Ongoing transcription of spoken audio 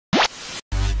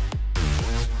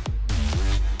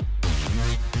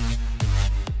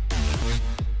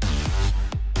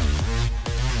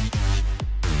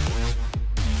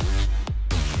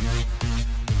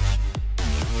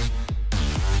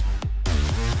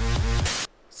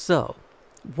So,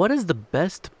 what is the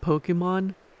best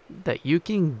Pokemon that you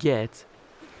can get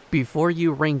before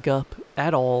you rank up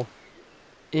at all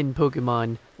in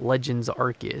Pokemon Legends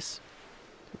Arceus?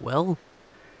 Well,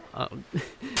 um,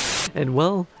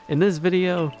 in this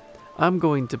video, I'm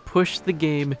going to push the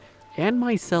game and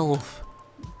myself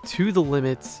to the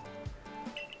limits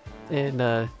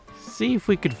and see if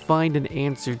we could find an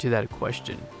answer to that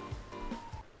question.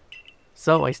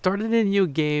 So I started a new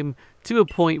game to a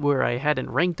point where I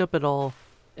hadn't ranked up at all,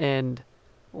 and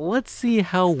let's see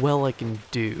how well I can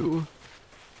do.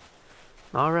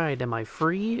 Alright, am I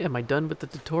free? Am I done with the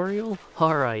tutorial?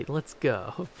 Alright, let's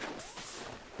go.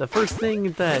 The first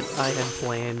thing that I had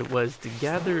planned was to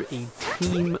gather a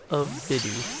team of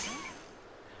biddies,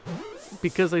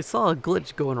 because I saw a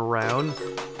glitch going around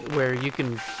where you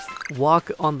can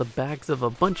walk on the backs of a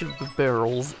bunch of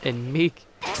barrels and make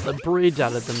a bridge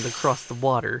out of them to cross the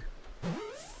water.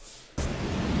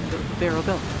 Go the barrel,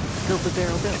 go. Go the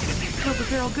barrel, go. Go the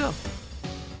barrel, go.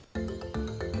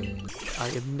 I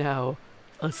am now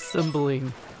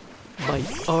assembling my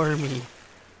army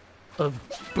of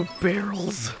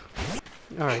barrels.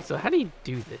 Alright, so how do you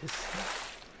do this?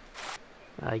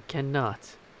 I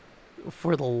cannot,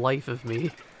 for the life of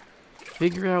me,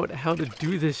 figure out how to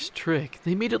do this trick.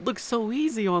 They made it look so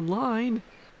easy online.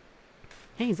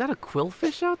 Hey, is that a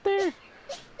quillfish out there?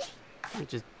 Let me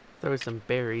just throw some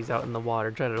berries out in the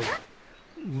water, try to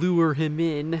lure him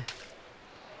in.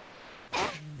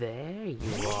 There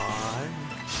you are.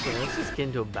 Okay, let's just get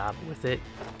into a battle with it.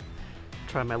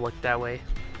 Try my luck that way.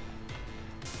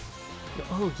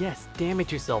 Oh yes,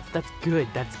 damage yourself. That's good,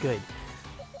 that's good.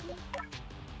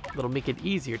 That'll make it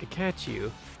easier to catch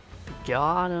you.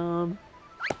 Got him.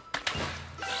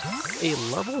 A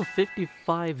level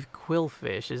 55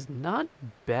 quillfish is not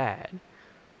bad.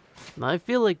 I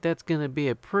feel like that's gonna be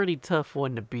a pretty tough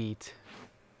one to beat.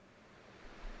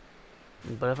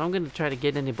 But if I'm gonna try to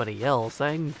get anybody else,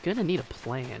 I'm gonna need a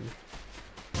plan.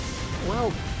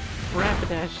 Well,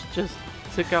 Rapidash just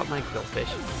took out my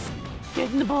quillfish.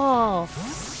 Get in the ball!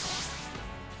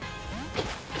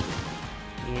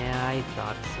 Yeah, I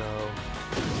thought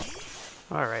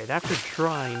so. Alright, after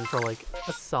trying for like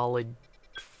a solid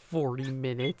 40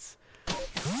 minutes,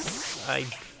 I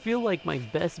feel like my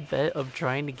best bet of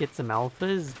trying to get some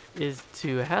alphas is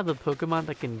to have a Pokemon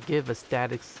that can give a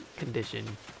status condition.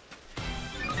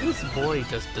 This boy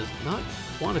just does not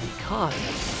want to be caught.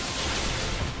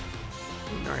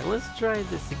 Alright, let's try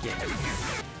this again.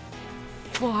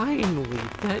 Finally!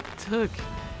 That took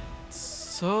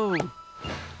so long.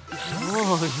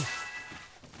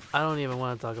 I don't even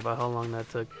want to talk about how long that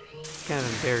took. It's kind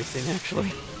of embarrassing,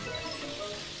 actually.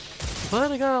 But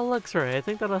I got a Lux right. I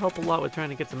think that'll help a lot with trying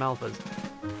to get some alphas.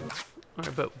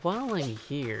 Alright, but while I'm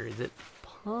here, is it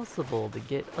possible to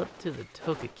get up to the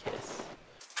Togekiss?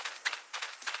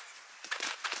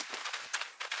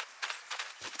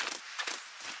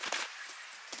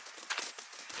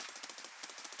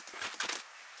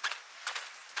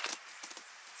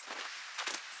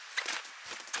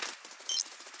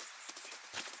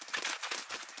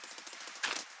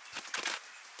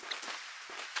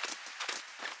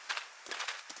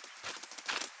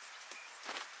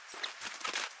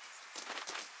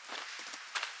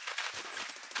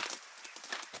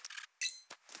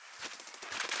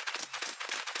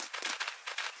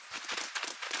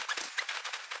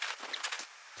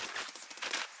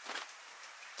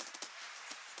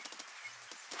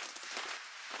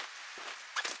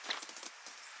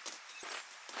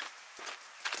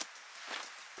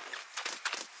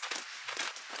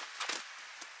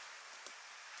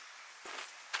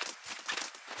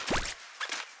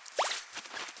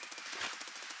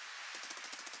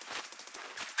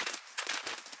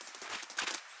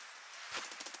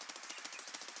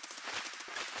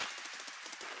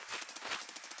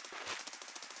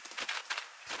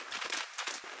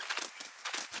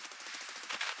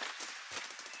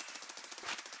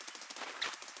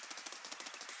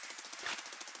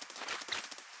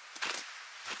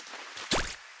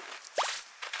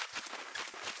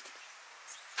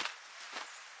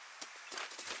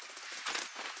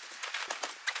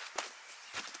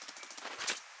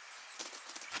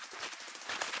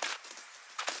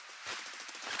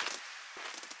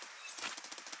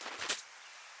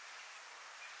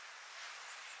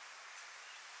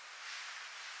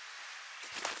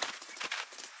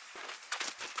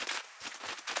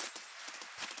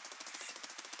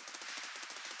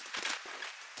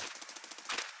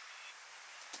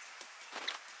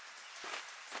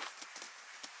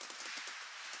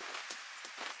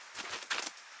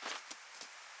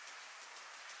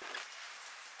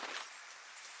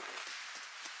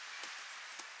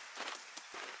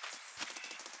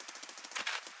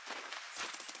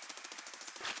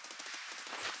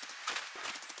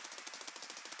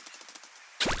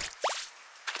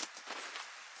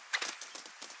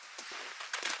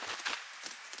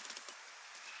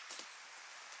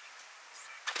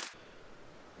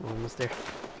 Almost there.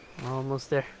 Almost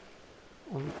there.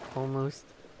 Almost.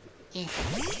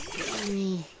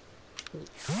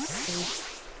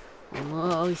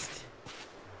 Almost.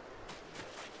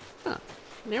 Huh.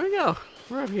 There we go.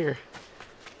 We're up here.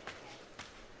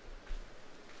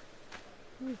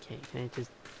 Okay, can I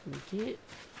just get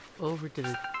over to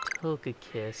the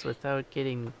Togekiss without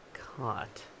getting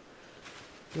caught?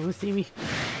 You wanna see me?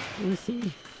 You wanna see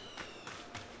me?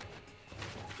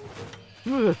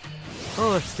 Ugh.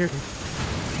 Oh, that scared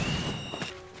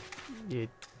me.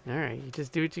 Alright, you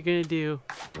just do what you're gonna do.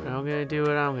 I'm gonna do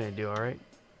what I'm gonna do, alright?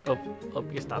 Oh,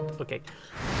 you stopped. Okay.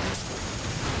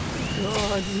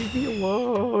 God, leave me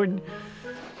alone!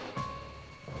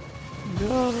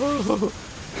 No!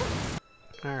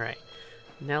 Alright.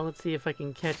 Now let's see if I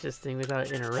can catch this thing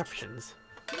without interruptions.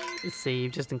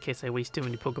 Save just in case I waste too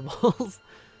many Pokeballs.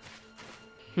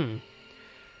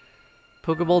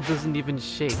 Pokeball doesn't even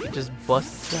shake, it just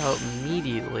busts out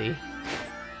immediately.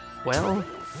 Well,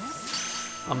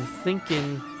 I'm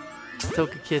thinking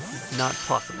Togekiss is not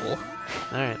possible.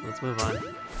 Alright, let's move on.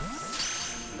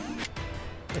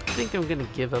 I think I'm gonna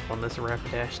give up on this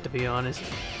Rapidash, to be honest.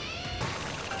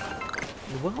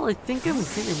 Well, I think I'm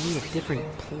gonna need a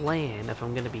different plan if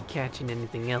I'm gonna be catching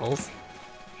anything else.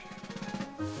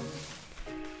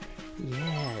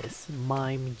 Yes,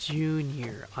 Mime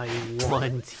Junior, I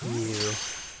want you.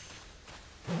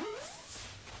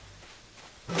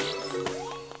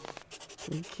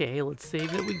 Okay, let's say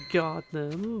that we got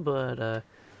them, but I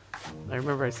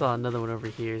remember I saw another one over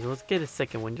here, so let's get a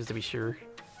second one just to be sure.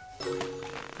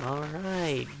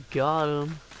 Alright, got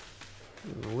him.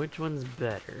 Which one's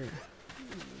better?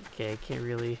 Okay, I can't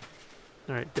really...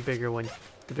 Alright, the bigger one.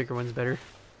 The bigger one's better.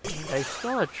 I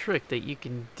saw a trick that you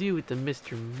can do with the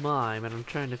Mr. Mime, and I'm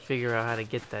trying to figure out how to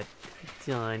get that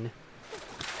done.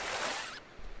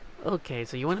 Okay,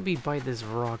 so you want to be by this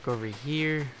rock over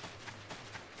here.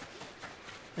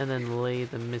 And then lay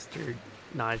the Mr...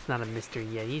 No, it's not a Mr.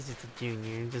 yet, he's just a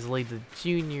Junior. Just lay the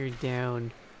Junior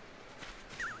down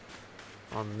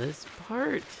on this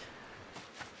part.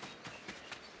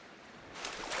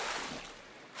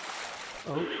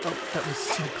 Oh, that was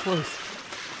so close.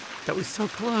 That was so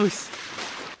close.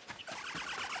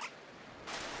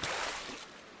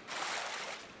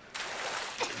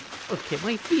 Okay,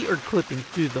 my feet are clipping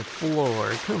through the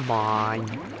floor. Come on.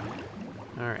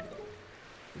 Alright.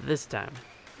 This time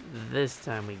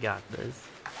we got this.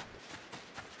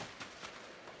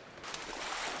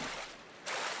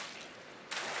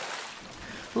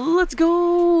 Let's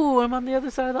go! I'm on the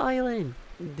other side of the island.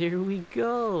 There we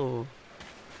go.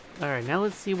 Alright, now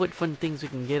let's see what fun things we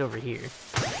can get over here.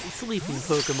 Sleeping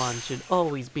Pokemon should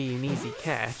always be an easy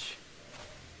catch.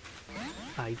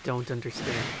 I don't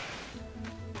understand.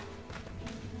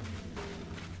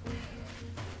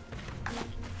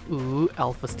 Ooh,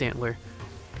 Alpha Stantler.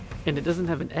 And it doesn't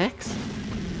have an X?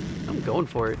 I'm going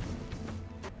for it.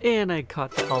 And I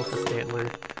caught the Alpha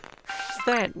Stantler.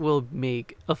 That will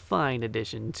make a fine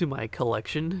addition to my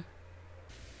collection.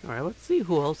 Alright, let's see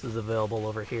who else is available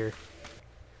over here.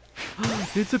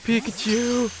 It's a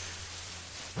Pikachu!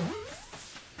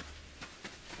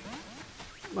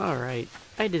 Alright,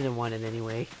 I didn't want it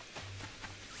anyway.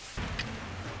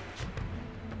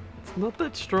 It's not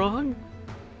that strong,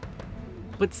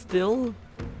 but still,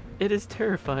 it is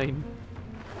terrifying.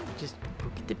 Just go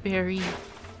get the berry,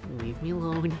 leave me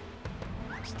alone.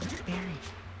 Just eat the berry,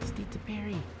 just eat the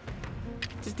berry,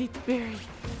 just eat the berry.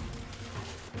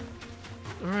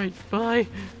 Alright, bye,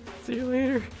 see you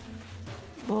later.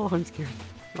 Oh, I'm scared.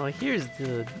 Oh, here's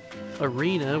the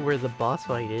arena where the boss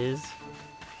fight is.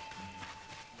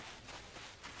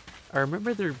 I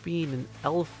remember there being an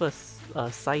Alpha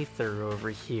Scyther over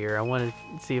here. I want to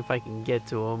see if I can get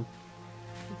to him.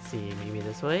 Let's see, maybe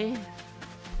this way?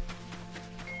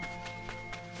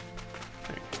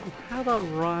 Right, how about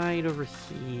right over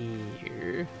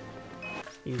here?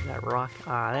 Use that rock.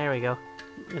 Ah, there we go.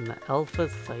 And the Alpha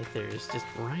Scyther is just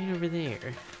right over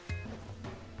there.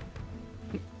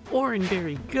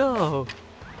 Oranberry, go!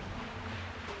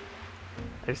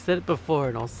 I've said it before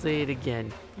and I'll say it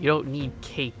again. You don't need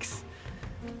cakes.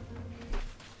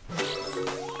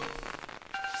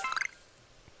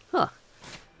 Huh.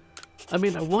 I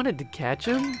mean, I wanted to catch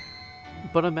him,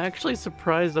 but I'm actually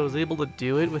surprised I was able to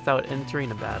do it without entering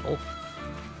a battle.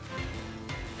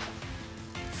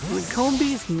 The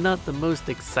Combee's not the most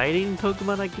exciting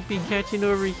Pokemon I could be catching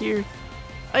over here.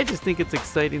 I just think it's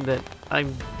exciting that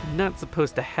I'm not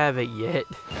supposed to have it yet.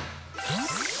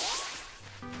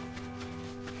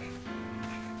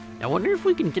 I wonder if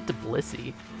we can get to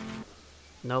Blissey.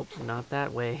 Nope, not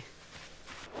that way.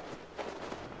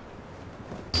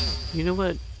 You know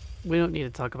what? We don't need to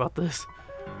talk about this.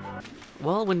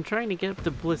 Well, when trying to get up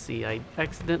to Blissey, I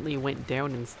accidentally went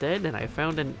down instead, and I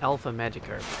found an alpha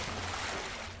Magikarp.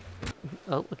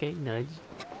 Oh, okay, nudge.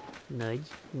 Nudge,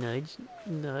 nudge,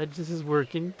 nudge. This is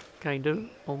working. Kind of.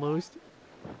 Almost.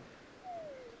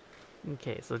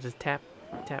 Okay, so just tap,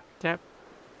 tap, tap.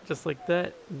 Just like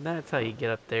that. And that's how you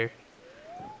get up there.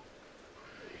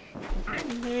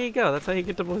 And there you go. That's how you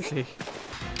get to Blissey.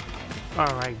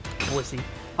 Alright, Blissey.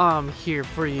 I'm here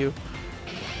for you.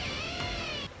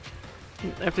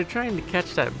 After trying to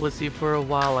catch that Blissey for a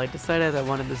while, I decided I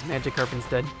wanted this Magikarp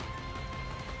instead.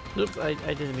 Oops, I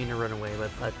didn't mean to run away,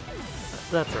 but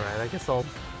that's alright. I guess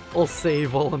I'll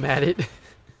save while I'm at it.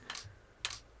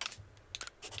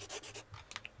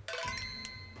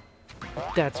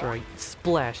 That's right.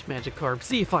 Splash, Magikarp.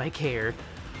 See if I care.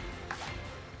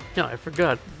 No, I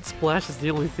forgot. Splash is the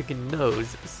only thing it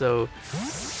knows, so...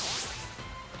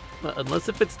 unless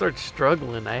if it starts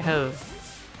struggling, I have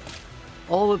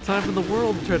all the time in the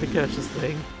world to try to catch this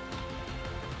thing.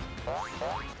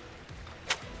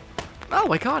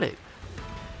 Oh, I caught it!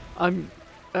 I'm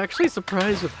actually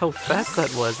surprised with how fast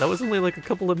that was. That was only like a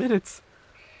couple of minutes.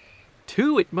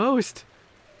 2 at most.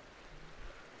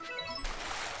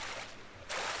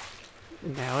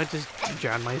 Now I just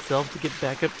drown myself to get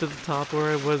back up to the top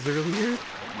where I was earlier.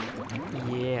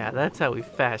 Yeah, that's how we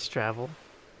fast travel.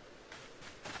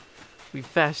 We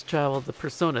fast travel the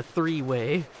Persona 3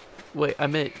 way. Wait, I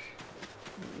meant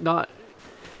not...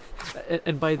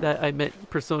 and by that I meant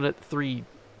Persona 3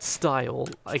 style.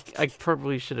 I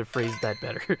probably should have phrased that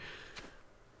better.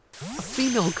 A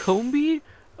female Combi?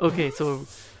 Okay, so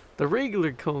the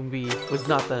regular Combi was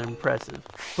not that impressive,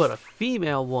 but a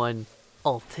female one,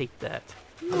 I'll take that.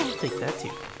 I'll take that too.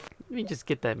 Let me just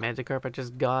get that Magikarp I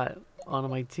just got onto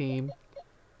my team.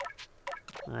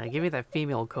 Give me that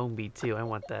female Combi too, I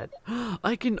want that.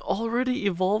 I can already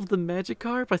evolve the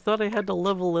Magikarp? I thought I had to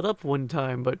level it up one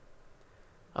time, but...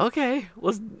 okay,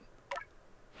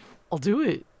 I'll do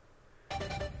it.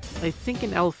 I think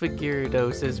an Alpha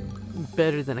Gyarados is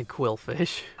better than a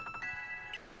Quillfish.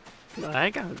 So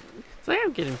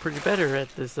I'm getting pretty better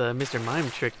at this Mr. Mime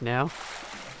trick now.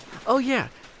 Oh yeah,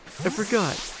 I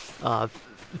forgot.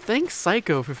 Thanks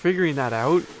Psycho for figuring that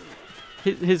out.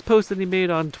 His post that he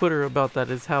made on Twitter about that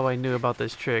is how I knew about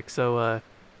this trick, so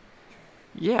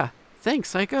yeah, thanks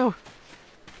Psycho.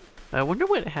 I wonder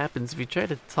what happens if you try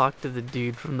to talk to the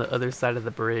dude from the other side of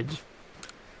the bridge.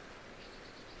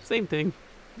 Same thing.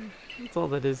 That's all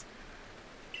that is.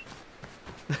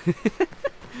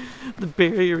 The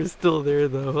barrier is still there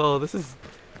though. Oh, this is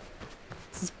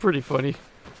pretty funny.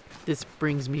 This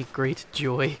brings me great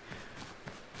joy.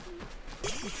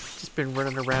 Just been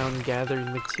running around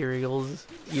gathering materials,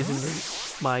 using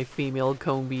my female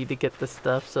Combi to get the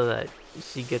stuff so that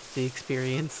she gets the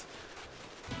experience.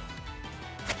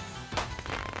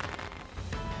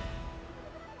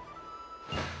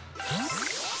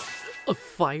 A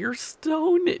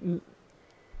Firestone?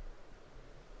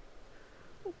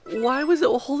 Why was it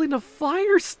holding a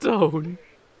Firestone?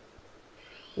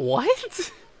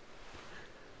 What?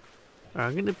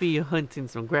 I'm gonna be hunting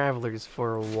some Gravelers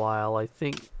for a while. I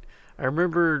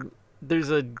remember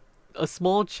there's a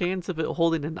small chance of it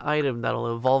holding an item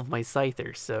that'll evolve my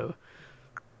Scyther, so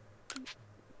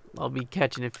I'll be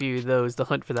catching a few of those to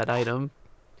hunt for that item.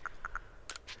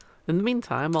 In the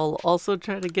meantime, I'll also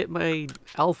try to get my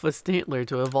Alpha Stantler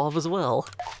to evolve as well.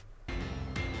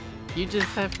 You just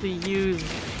have to use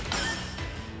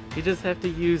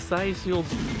Psy-Shield,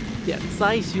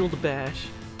 Psy-Shield Bash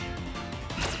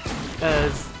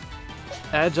as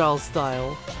Agile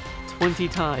style 20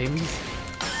 times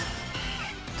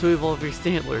to evolve your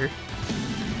Stantler.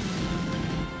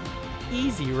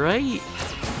 Easy, right?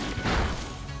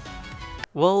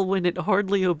 Well, when it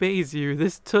hardly obeys you,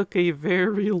 this took a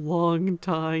very long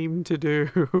time to do.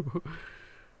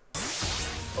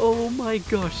 Oh my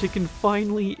gosh, it can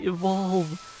finally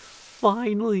evolve.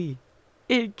 Finally.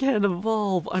 It can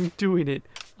evolve. I'm doing it.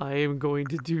 I am going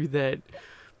to do that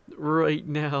right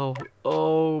now.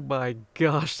 Oh my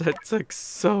gosh, that took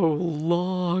so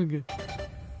long.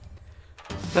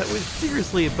 That was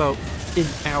seriously about an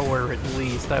hour at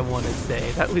least, I want to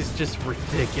say. That was just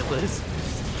ridiculous.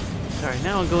 Alright,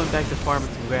 now I'm going back to farming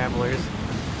some Gravelers.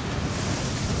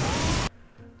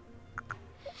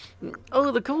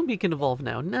 Oh, the Combi can evolve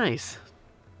now. Nice.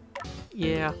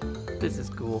 Yeah, this is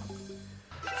cool.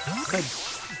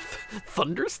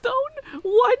 Thunderstone?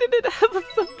 Why did it have a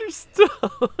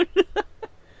Thunderstone?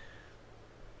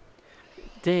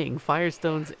 Dang,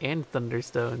 Firestones and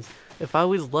Thunderstones. If I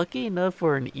was lucky enough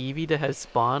for an Eevee to have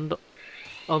spawned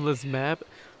on this map,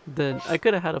 then I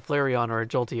could have had a Flareon or a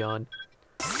Jolteon.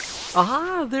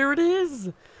 Aha, there it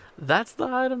is! That's the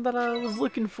item that I was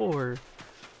looking for.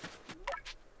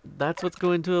 That's what's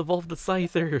going to evolve the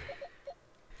Scyther.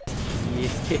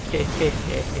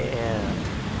 Yeah.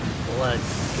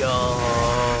 Let's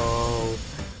go.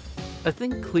 I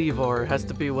think Cleavar has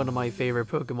to be one of my favorite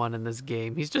Pokemon in this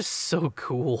game. He's just so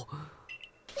cool.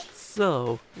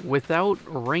 So, without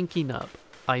ranking up,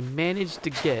 I managed to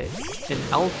get an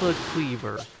Alpha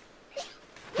Cleaver,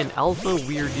 an Alpha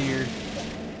Weirdeer,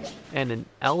 and an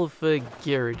Alpha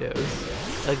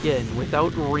Gyarados. Again,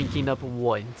 without ranking up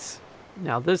once.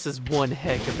 Now this is one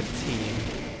heck of a team.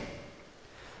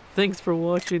 Thanks for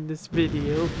watching this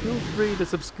video. Feel free to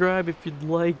subscribe if you'd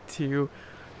like to.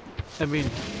 I mean,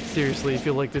 seriously, if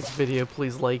you like this video,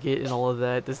 please like it and all of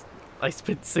that. I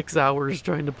spent 6 hours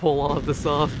trying to pull all of this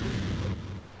off.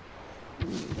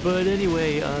 But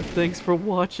anyway, thanks for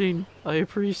watching. I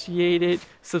appreciate it.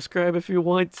 Subscribe if you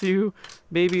want to.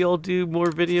 Maybe I'll do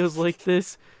more videos like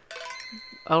this.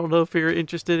 I don't know if you're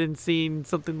interested in seeing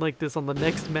something like this on the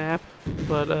next map,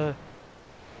 but,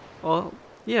 well,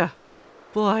 yeah.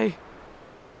 Bye.